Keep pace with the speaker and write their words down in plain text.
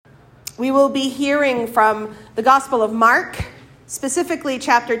We will be hearing from the Gospel of Mark, specifically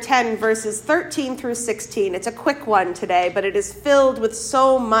chapter 10, verses 13 through 16. It's a quick one today, but it is filled with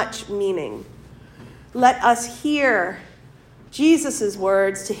so much meaning. Let us hear Jesus'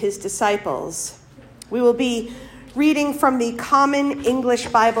 words to his disciples. We will be reading from the Common English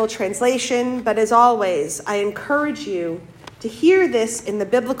Bible translation, but as always, I encourage you to hear this in the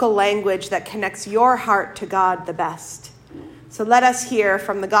biblical language that connects your heart to God the best. So let us hear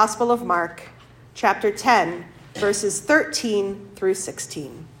from the Gospel of Mark, chapter 10, verses 13 through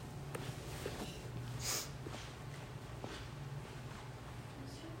 16.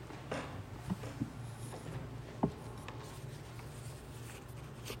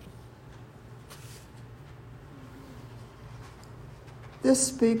 This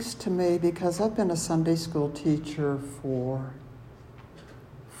speaks to me because I've been a Sunday school teacher for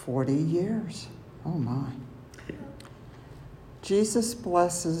 40 years. Oh my. Jesus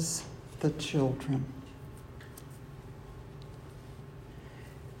blesses the children.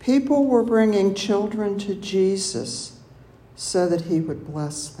 People were bringing children to Jesus so that he would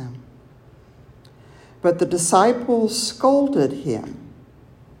bless them. But the disciples scolded him.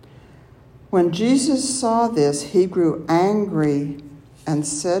 When Jesus saw this, he grew angry and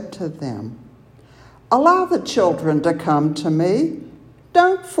said to them, "Allow the children to come to me.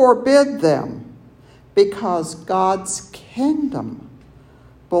 Don't forbid them, because God's kingdom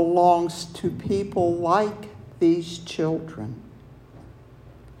belongs to people like these children.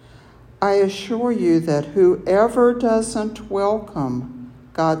 I assure you that whoever doesn't welcome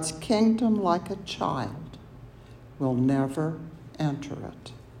God's kingdom like a child will never enter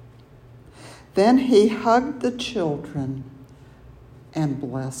it." Then he hugged the children and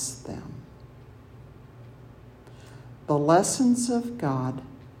blessed them. The lessons of God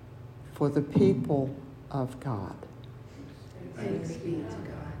for the people of God. Thanks be to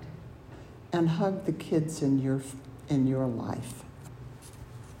God. And hug the kids in your life.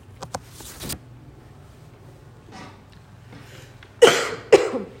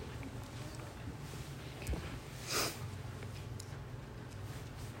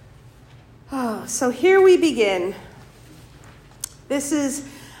 So here we begin. This is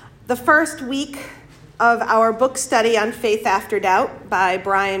the first week of our book study on Faith After Doubt by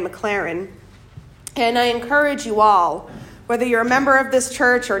Brian McLaren. And I encourage you all, whether you're a member of this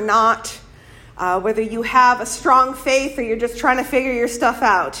church or not, whether you have a strong faith or you're just trying to figure your stuff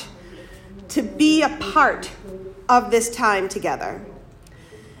out, to be a part of this time together.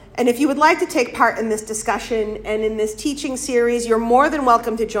 And if you would like to take part in this discussion and in this teaching series, you're more than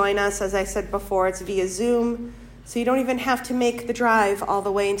welcome to join us. As I said before, it's via Zoom, so you don't even have to make the drive all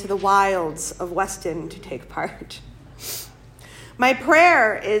the way into the wilds of Weston to take part. My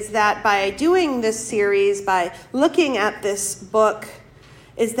prayer is that by doing this series, by looking at this book,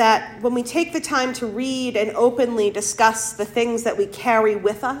 is that when we take the time to read and openly discuss the things that we carry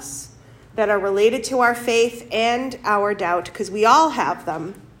with us that are related to our faith and our doubt, because we all have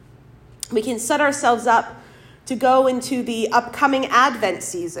them, we can set ourselves up to go into the upcoming Advent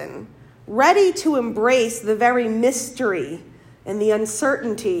season, ready to embrace the very mystery and the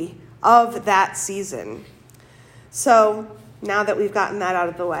uncertainty of that season. So now that we've gotten that out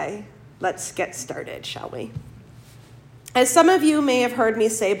of the way, let's get started, shall we? As some of you may have heard me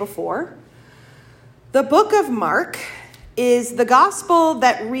say before, the book of Mark is the gospel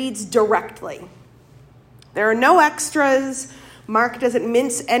that reads directly. There are no extras. Mark doesn't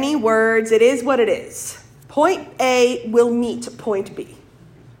mince any words. It is what it is. Point A will meet point B.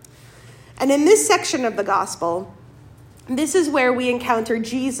 And in this section of the gospel, this is where we encounter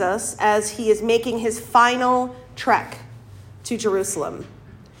Jesus as he is making his final trek to Jerusalem.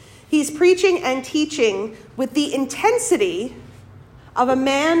 He's preaching and teaching with the intensity of a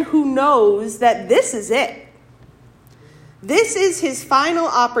man who knows that this is it. This is his final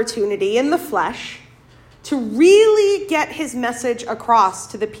opportunity in the flesh to really get his message across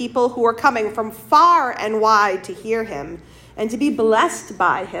to the people who are coming from far and wide to hear him and to be blessed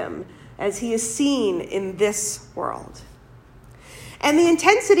by him as he is seen in this world. And the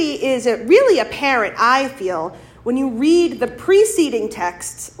intensity is really apparent, I feel, when you read the preceding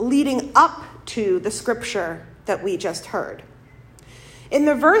texts leading up to the scripture that we just heard. In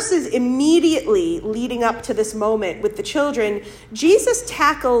the verses immediately leading up to this moment with the children, Jesus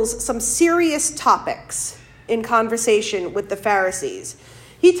tackles some serious topics in conversation with the Pharisees.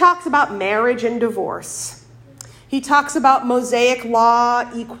 He talks about marriage and divorce. He talks about Mosaic law,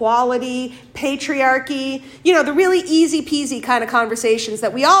 equality, patriarchy, the really easy peasy kind of conversations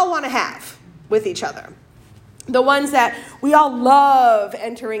that we all want to have with each other. The ones that we all love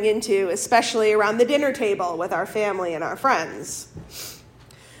entering into, especially around the dinner table with our family and our friends.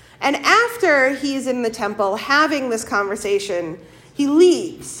 And after he's in the temple having this conversation, he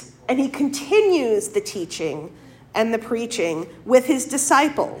leaves and he continues the teaching and the preaching with his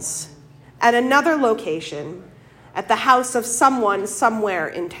disciples at another location, at the house of someone somewhere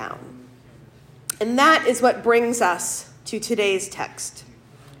in town. And that is what brings us to today's text.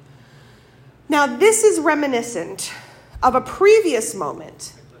 Now, this is reminiscent of a previous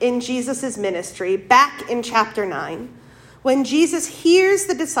moment in Jesus' ministry back in chapter 9, when Jesus hears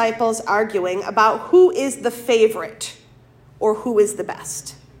the disciples arguing about who is the favorite or who is the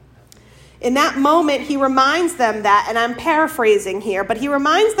best. In that moment, he reminds them that, and I'm paraphrasing here, but he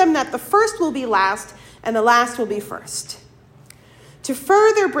reminds them that the first will be last and the last will be first. To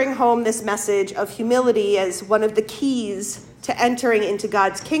further bring home this message of humility as one of the keys to entering into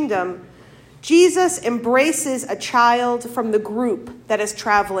God's kingdom, Jesus embraces a child from the group that is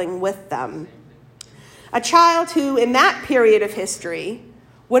traveling with them. A child who, in that period of history,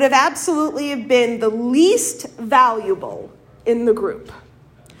 would have absolutely been the least valuable in the group.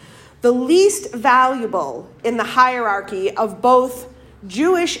 The least valuable in the hierarchy of both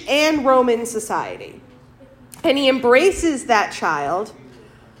Jewish and Roman society. And he embraces that child,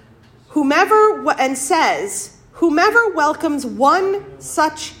 and says, "Whomever welcomes one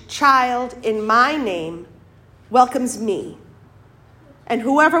such child in my name welcomes me. And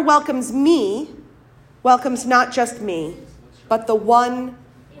whoever welcomes me welcomes not just me, but the one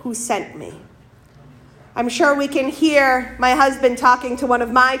who sent me." I'm sure we can hear my husband talking to one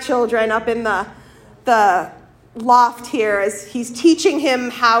of my children up in the loft here as he's teaching him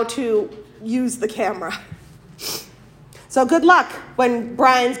how to use the camera. So good luck when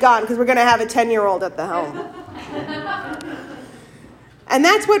Brian's gone, because we're going to have a 10-year-old at the home. And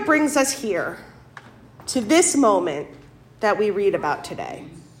that's what brings us here, to this moment that we read about today.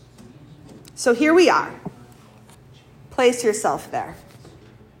 So here we are. Place yourself there.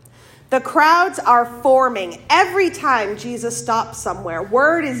 The crowds are forming every time Jesus stops somewhere.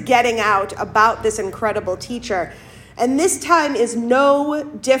 Word is getting out about this incredible teacher. And this time is no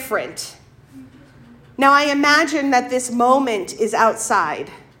different. Now, I imagine that this moment is outside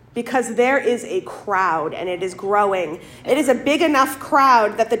because there is a crowd and it is growing. It is a big enough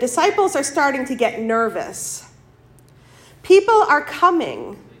crowd that the disciples are starting to get nervous. People are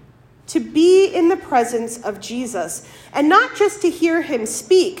coming to be in the presence of Jesus, and not just to hear him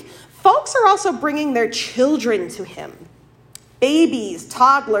speak. Folks are also bringing their children to him. Babies,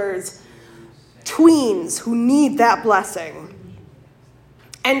 toddlers, tweens who need that blessing.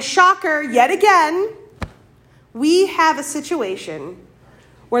 And shocker, yet again, we have a situation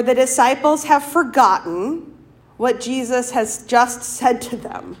where the disciples have forgotten what Jesus has just said to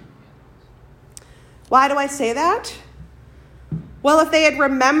them. Why do I say that? Well, if they had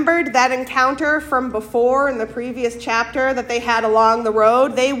remembered that encounter from before in the previous chapter that they had along the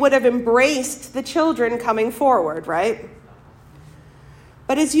road, they would have embraced the children coming forward, right?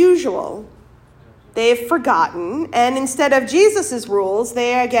 But as usual, they've forgotten, and instead of Jesus' rules,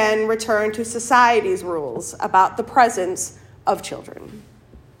 they again return to society's rules about the presence of children.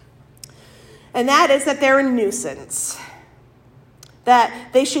 And that is that they're a nuisance, that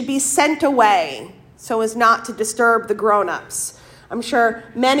they should be sent away so as not to disturb the grown-ups. I'm sure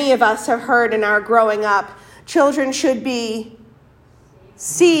many of us have heard in our growing up, children should be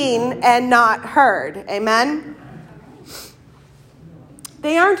seen and not heard. Amen?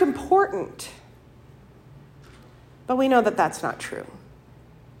 They aren't important. But we know that that's not true.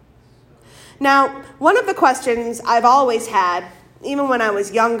 Now, one of the questions I've always had, even when I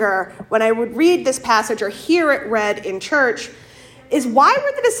was younger, when I would read this passage or hear it read in church, is why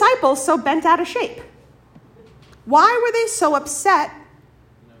were the disciples so bent out of shape? Why were they so upset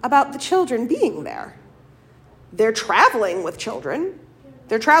about the children being there? They're traveling with children.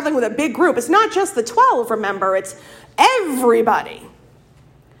 They're traveling with a big group. It's not just the 12, remember, it's everybody.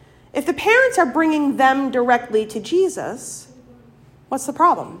 If the parents are bringing them directly to Jesus, what's the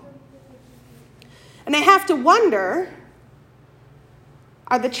problem? And I have to wonder,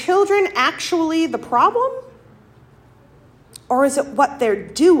 are the children actually the problem? Or is it what they're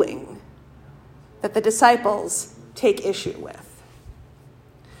doing that the disciples take issue with?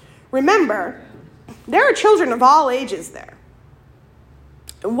 Remember, there are children of all ages there.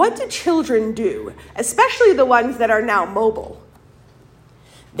 And what do children do, especially the ones that are now mobile?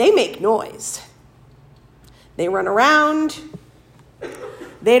 They make noise. They run around.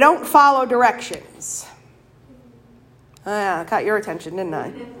 They don't follow directions. I caught your attention, didn't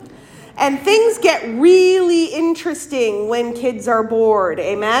I? And things get really interesting when kids are bored,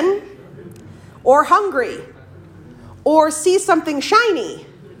 amen? Or hungry. Or see something shiny.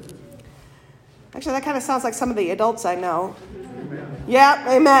 Actually, that kind of sounds like some of the adults I know. Yep,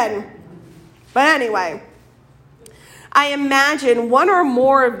 amen. But anyway, I imagine one or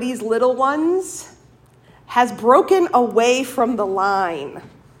more of these little ones has broken away from the line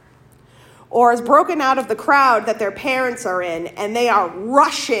or has broken out of the crowd that their parents are in, and they are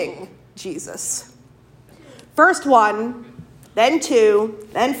rushing Jesus. First one, then two,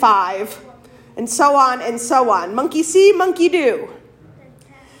 then five, and so on and so on. Monkey see, monkey do.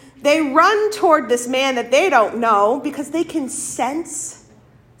 They run toward this man that they don't know because they can sense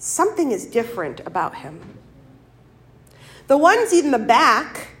something is different about him. The ones in the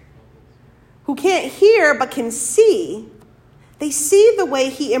back who can't hear but can see, they see the way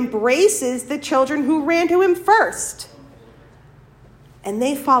he embraces the children who ran to him first. And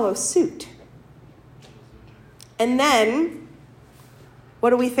they follow suit. And then, what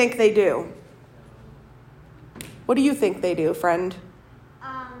do we think they do? What do you think they do, friend?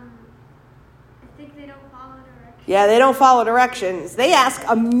 I think they don't follow directions. Yeah, they don't follow directions. They ask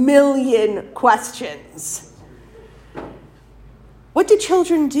a million questions. What do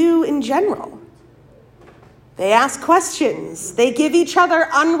children do in general? They ask questions. They give each other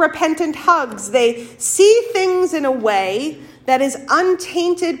unrepentant hugs. They see things in a way that is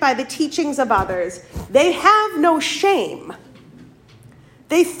untainted by the teachings of others. They have no shame.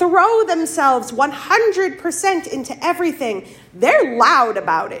 They throw themselves 100% into everything. They're loud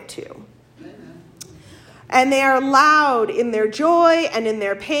about it too. And they are loud in their joy and in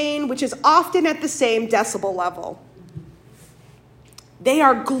their pain, which is often at the same decibel level. They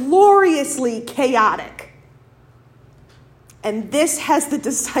are gloriously chaotic. And this has the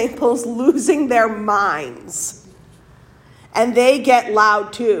disciples losing their minds. And they get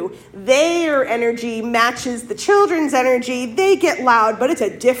loud too. Their energy matches the children's energy. They get loud, but it's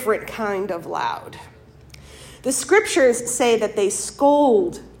a different kind of loud. The scriptures say that they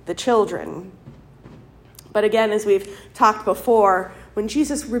scold the children. But again, as we've talked before, when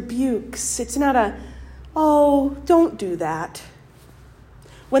Jesus rebukes, it's not a, oh, don't do that.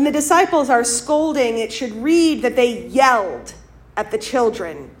 When the disciples are scolding, it should read that they yelled at the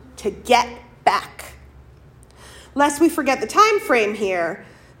children to get back. Lest we forget the time frame here,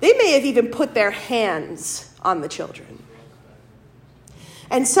 they may have even put their hands on the children.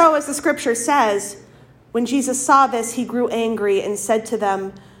 And so, as the scripture says, when Jesus saw this, he grew angry and said to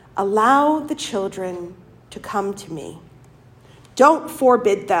them, "Allow the children to come to me. Don't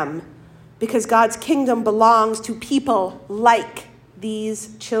forbid them, because God's kingdom belongs to people like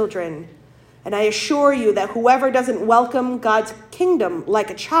these children. And I assure you that whoever doesn't welcome God's kingdom like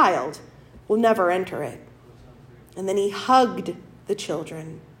a child will never enter it." And then he hugged the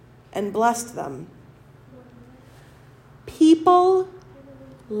children and blessed them. People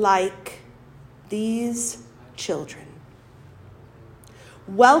like these children.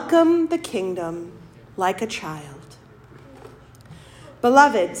 Welcome the kingdom like a child.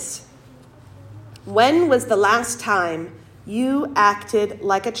 Beloveds, when was the last time you acted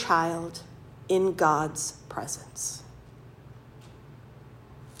like a child in God's presence?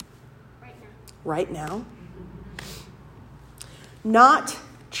 Right now. Not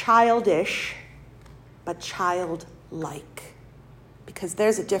childish, but childlike, because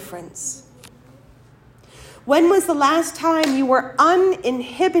there's a difference. When was the last time you were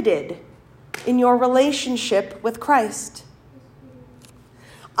uninhibited in your relationship with Christ?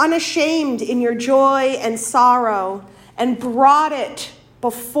 Unashamed in your joy and sorrow, and brought it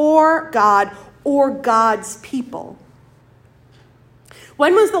before God or God's people?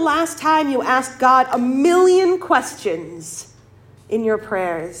 When was the last time you asked God a million questions in your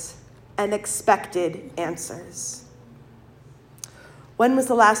prayers and expected answers? When was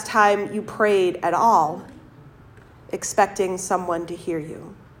the last time you prayed at all, expecting someone to hear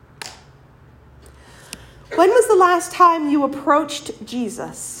you? When was the last time you approached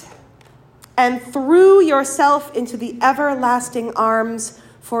Jesus and threw yourself into the everlasting arms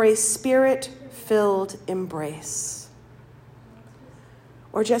for a spirit-filled embrace?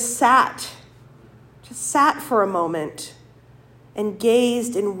 Or just sat for a moment and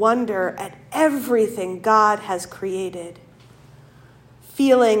gazed in wonder at everything God has created,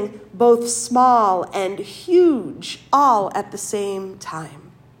 feeling both small and huge all at the same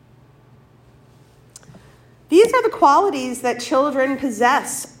time? These are the qualities that children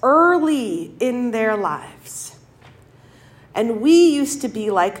possess early in their lives. And we used to be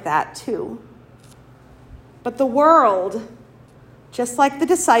like that too. But the world, just like the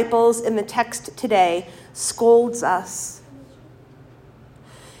disciples in the text today, scolds us.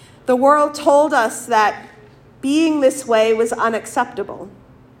 The world told us that being this way was unacceptable.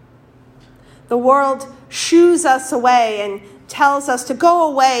 The world shoos us away and tells us to go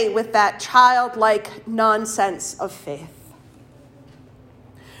away with that childlike nonsense of faith.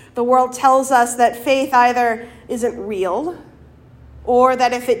 The world tells us that faith either isn't real, or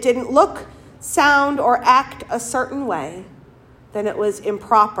that if it didn't look, sound, or act a certain way, then it was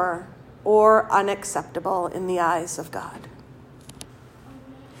improper or unacceptable in the eyes of God.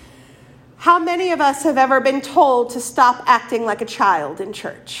 How many of us have ever been told to stop acting like a child in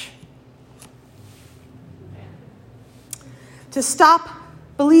church? To stop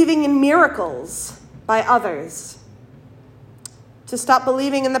believing in miracles by others? To stop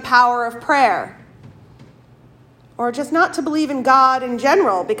believing in the power of prayer? Or just not to believe in God in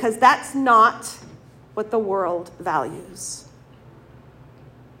general, because that's not what the world values.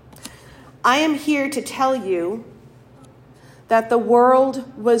 I am here to tell you that the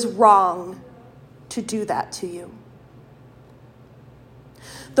world was wrong to do that to you.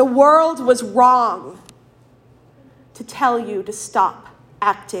 The world was wrong to tell you to stop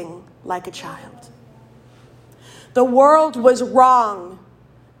acting like a child. The world was wrong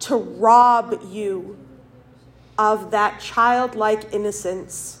to rob you of that childlike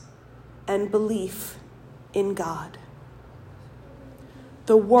innocence and belief in God.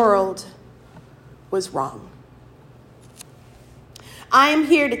 The world was wrong. I am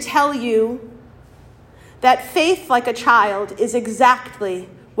here to tell you that faith like a child is exactly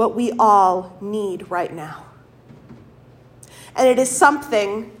what we all need right now. And it is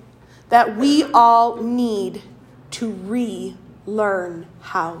something that we all need to relearn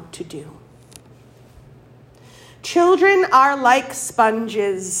how to do. Children are like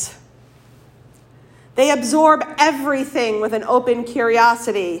sponges. They absorb everything with an open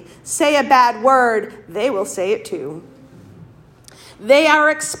curiosity. Say a bad word, they will say it too. They are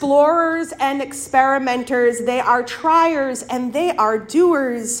explorers and experimenters. They are triers and they are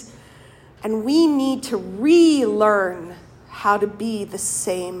doers. And we need to relearn how to be the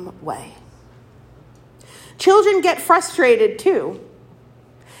same way. Children get frustrated too.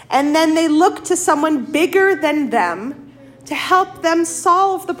 And then they look to someone bigger than them to help them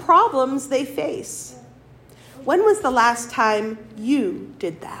solve the problems they face. When was the last time you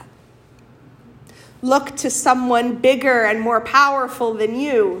did that? Look to someone bigger and more powerful than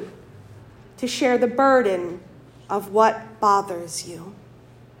you to share the burden of what bothers you.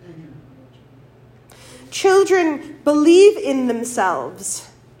 Children believe in themselves.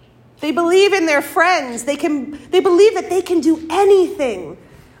 They believe in their friends. They believe that they can do anything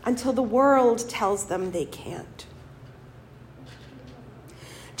until the world tells them they can't.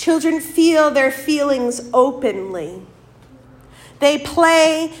 Children feel their feelings openly. They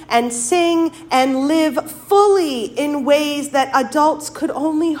play and sing and live fully in ways that adults could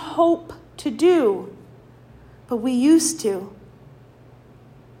only hope to do. But we used to.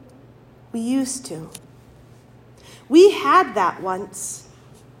 We had that once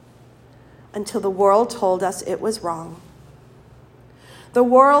until the world told us it was wrong. The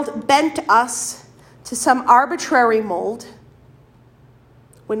world bent us to some arbitrary mold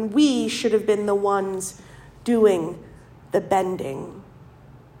when we should have been the ones doing the bending,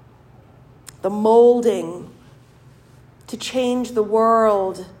 the molding, to change the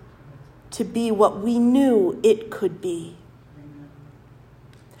world to be what we knew it could be.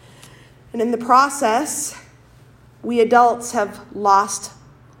 And in the process, we adults have lost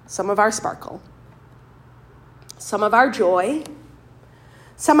some of our sparkle, some of our joy,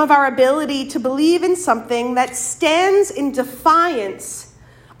 some of our ability to believe in something that stands in defiance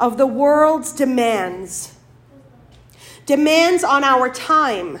of the world's demands. Demands on our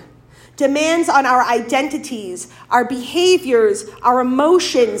time, demands on our identities, our behaviors, our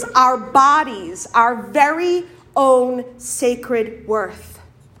emotions, our bodies, our very own sacred worth.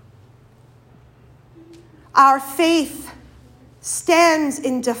 Our faith stands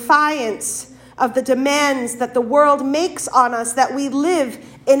in defiance of the demands that the world makes on us, that we live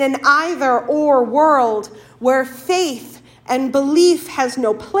in an either-or world where faith and belief has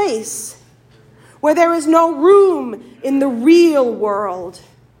no place, where there is no room in the real world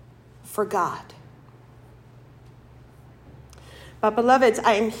for God. But beloveds,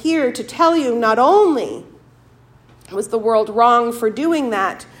 I am here to tell you not only was the world wrong for doing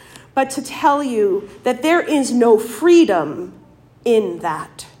that, but to tell you that there is no freedom in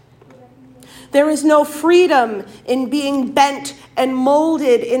that. There is no freedom in being bent and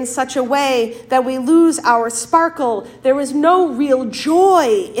molded in such a way that we lose our sparkle. There is no real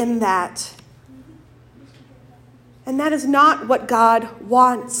joy in that. And that is not what God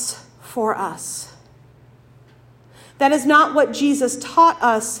wants for us. That is not what Jesus taught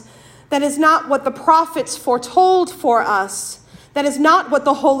us. That is not what the prophets foretold for us. That is not what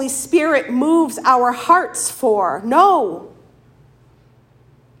the Holy Spirit moves our hearts for. No.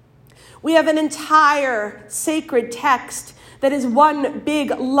 We have an entire sacred text that is one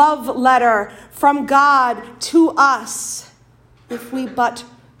big love letter from God to us, if we but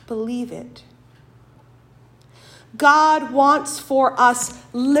believe it. God wants for us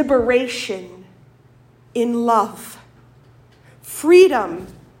liberation in love, freedom,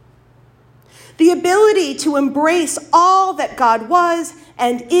 the ability to embrace all that God was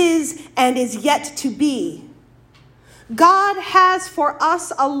and is yet to be. God has for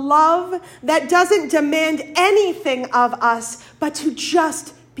us a love that doesn't demand anything of us but to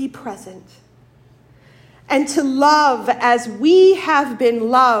just be present and to love as we have been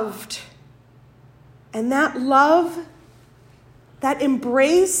loved. And that love, that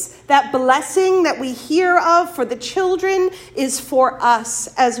embrace, that blessing that we hear of for the children is for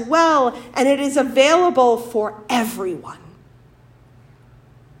us as well, and it is available for everyone.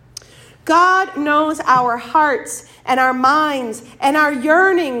 God knows our hearts and our minds and our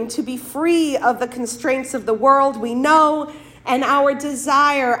yearning to be free of the constraints of the world we know, and our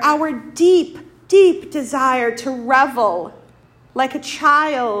desire, our deep, deep desire to revel like a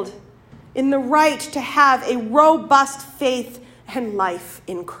child in the right to have a robust faith and life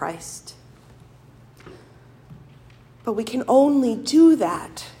in Christ. But we can only do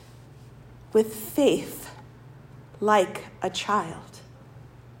that with faith like a child,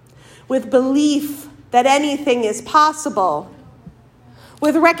 with belief that anything is possible,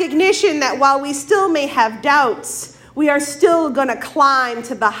 with recognition that while we still may have doubts, we are still going to climb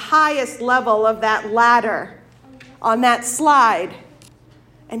to the highest level of that ladder on that slide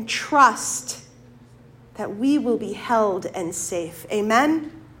and trust that we will be held and safe.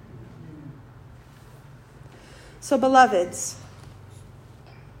 Amen? So, beloveds,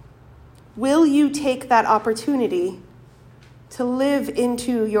 will you take that opportunity to live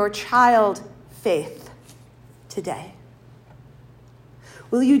into your child faith today?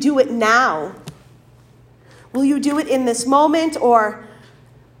 Will you do it now? Will you do it in this moment, or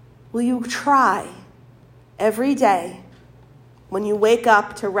will you try every day when you wake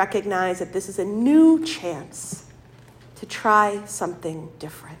up to recognize that this is a new chance to try something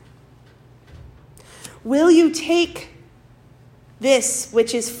different? Will you take this,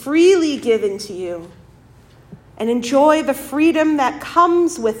 which is freely given to you, and enjoy the freedom that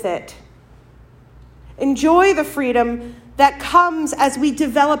comes with it? Enjoy the freedom that comes as we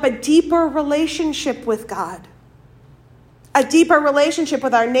develop a deeper relationship with God, a deeper relationship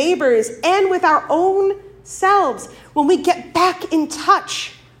with our neighbors and with our own selves, when we get back in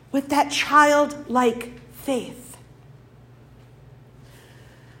touch with that childlike faith.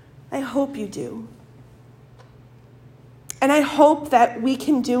 I hope you do. And I hope that we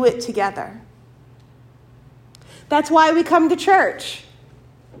can do it together. That's why we come to church.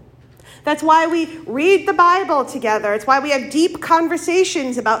 That's why we read the Bible together. It's why we have deep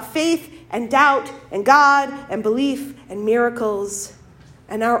conversations about faith and doubt and God and belief and miracles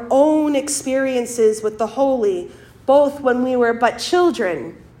and our own experiences with the holy, both when we were but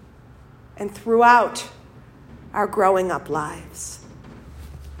children and throughout our growing up lives.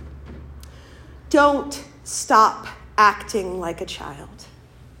 Don't stop acting like a child.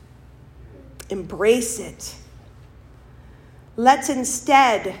 Embrace it. Let's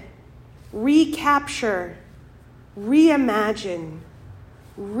instead recapture, reimagine,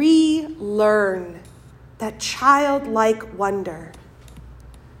 relearn that childlike wonder,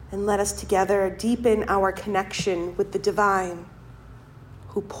 and let us together deepen our connection with the divine,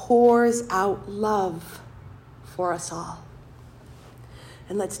 who pours out love for us all.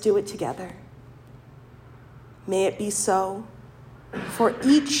 And let's do it together. May it be so for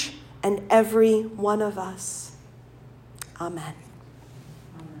each and every one of us. Amen.